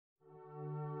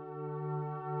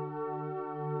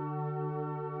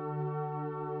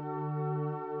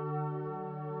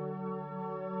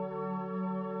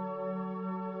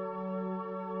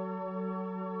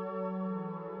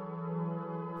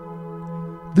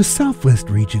The southwest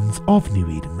regions of New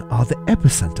Eden are the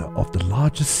epicenter of the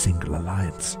largest single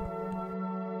alliance.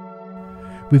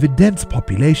 With a dense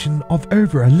population of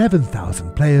over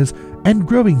 11,000 players and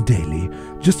growing daily,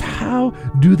 just how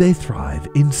do they thrive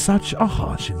in such a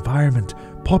harsh environment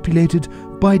populated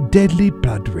by deadly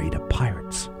Blood Raider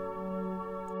pirates?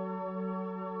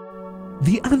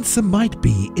 The answer might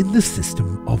be in the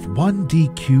system of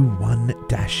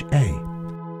 1DQ1-A,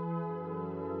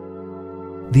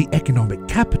 the economic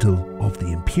capital of the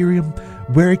Imperium,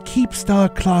 where a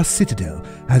Keepstar-class citadel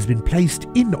has been placed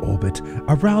in orbit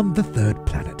around the third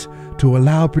planet to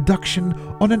allow production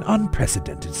on an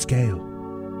unprecedented scale.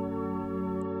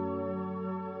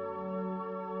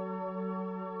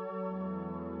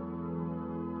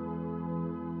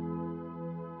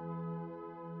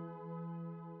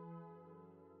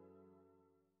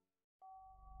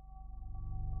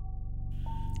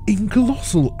 In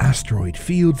colossal asteroid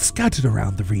fields scattered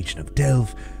around the region of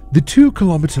Delve, the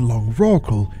 2-kilometer-long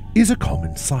Rorqual is a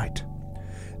common sight.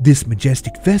 This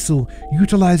majestic vessel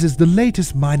utilizes the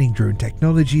latest mining drone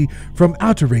technology from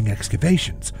outer ring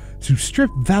excavations to strip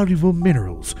valuable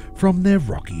minerals from their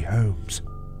rocky homes.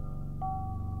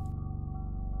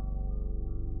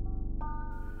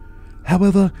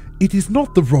 However, it is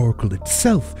not the Rorqual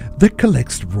itself that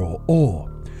collects raw ore,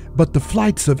 but the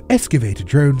flights of excavator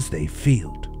drones they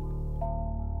field.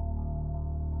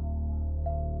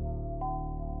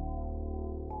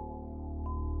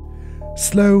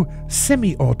 Slow,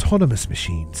 semi-autonomous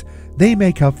machines, they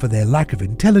make up for their lack of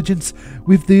intelligence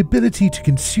with the ability to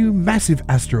consume massive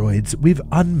asteroids with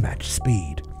unmatched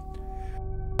speed.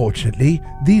 Fortunately,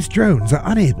 these drones are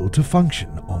unable to function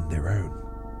on their own.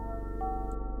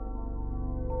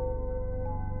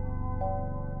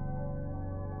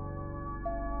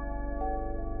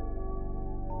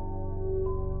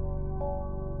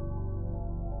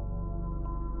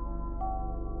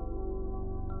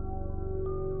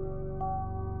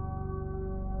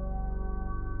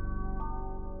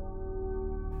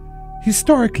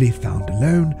 Historically found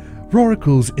alone,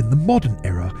 Rorquals in the modern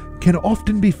era can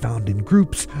often be found in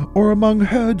groups or among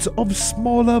herds of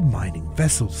smaller mining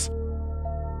vessels,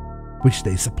 which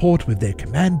they support with their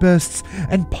command bursts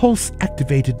and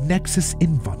pulse-activated Nexus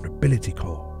invulnerability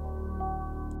core.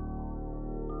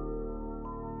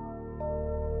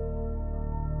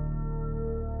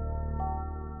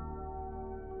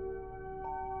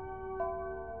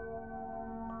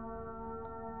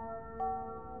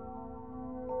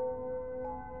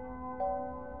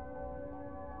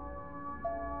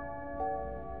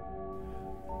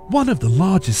 One of the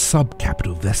largest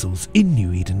sub-capital vessels in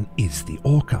New Eden is the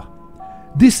Orca.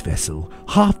 This vessel,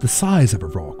 half the size of a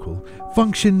Rorqual,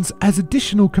 functions as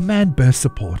additional command burst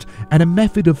support and a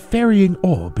method of ferrying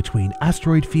ore between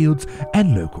asteroid fields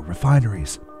and local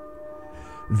refineries.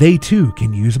 They too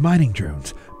can use mining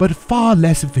drones, but far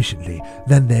less efficiently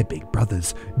than their big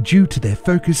brothers due to their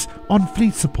focus on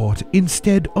fleet support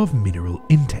instead of mineral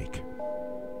intake.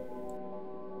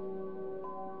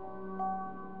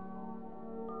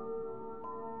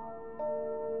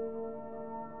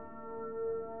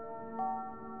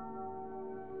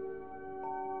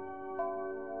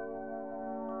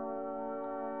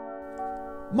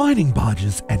 Mining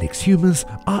barges and exhumers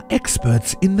are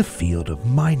experts in the field of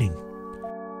mining.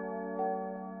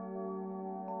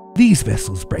 These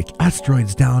vessels break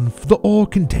asteroids down for the ore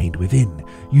contained within,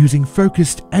 using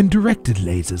focused and directed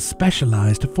lasers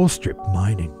specialized for strip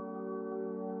mining.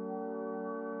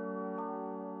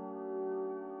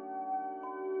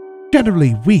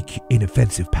 Generally weak in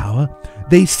offensive power,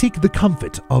 they seek the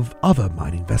comfort of other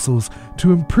mining vessels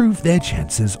to improve their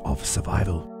chances of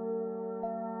survival.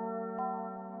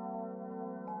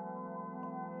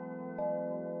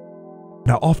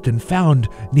 Are often found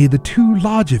near the two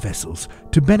larger vessels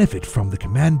to benefit from the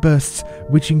command bursts,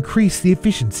 which increase the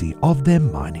efficiency of their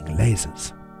mining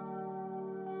lasers.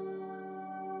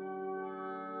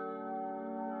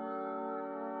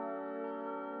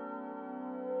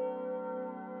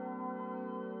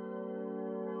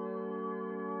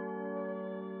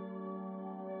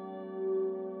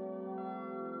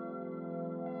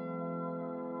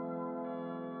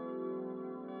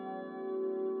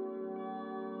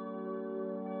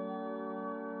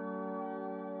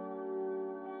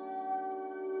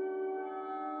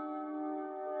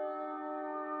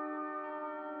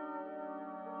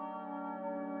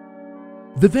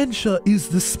 The Venture is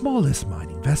the smallest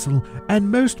mining vessel and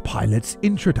most pilots'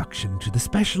 introduction to the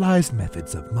specialized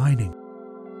methods of mining.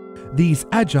 These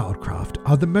agile craft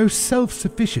are the most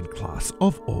self-sufficient class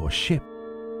of ore ship,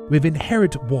 with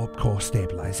inherent warp core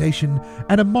stabilization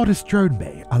and a modest drone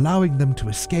bay allowing them to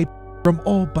escape from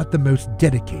all but the most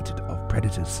dedicated of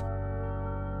predators.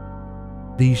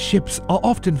 These ships are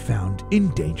often found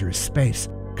in dangerous space,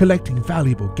 collecting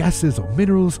valuable gases or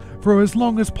minerals for as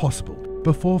long as possible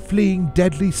before fleeing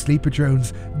deadly sleeper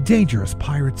drones, dangerous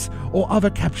pirates, or other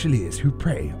capsuleers who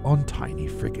prey on tiny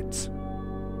frigates.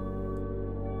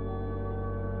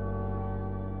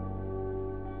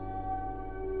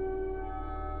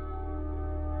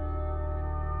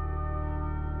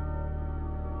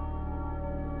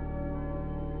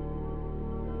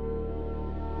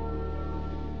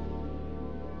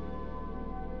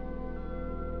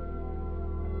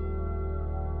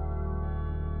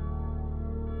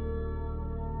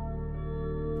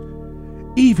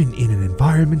 Even in an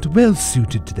environment well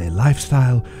suited to their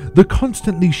lifestyle, the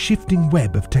constantly shifting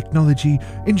web of technology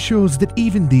ensures that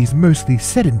even these mostly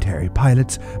sedentary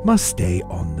pilots must stay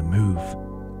on the move.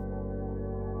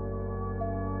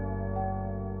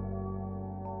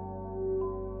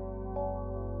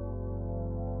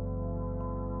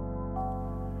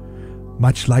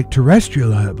 Much like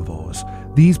terrestrial herbivores,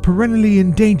 these perennially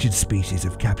endangered species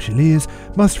of capsuleers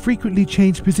must frequently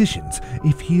change positions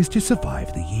if he is to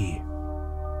survive the year.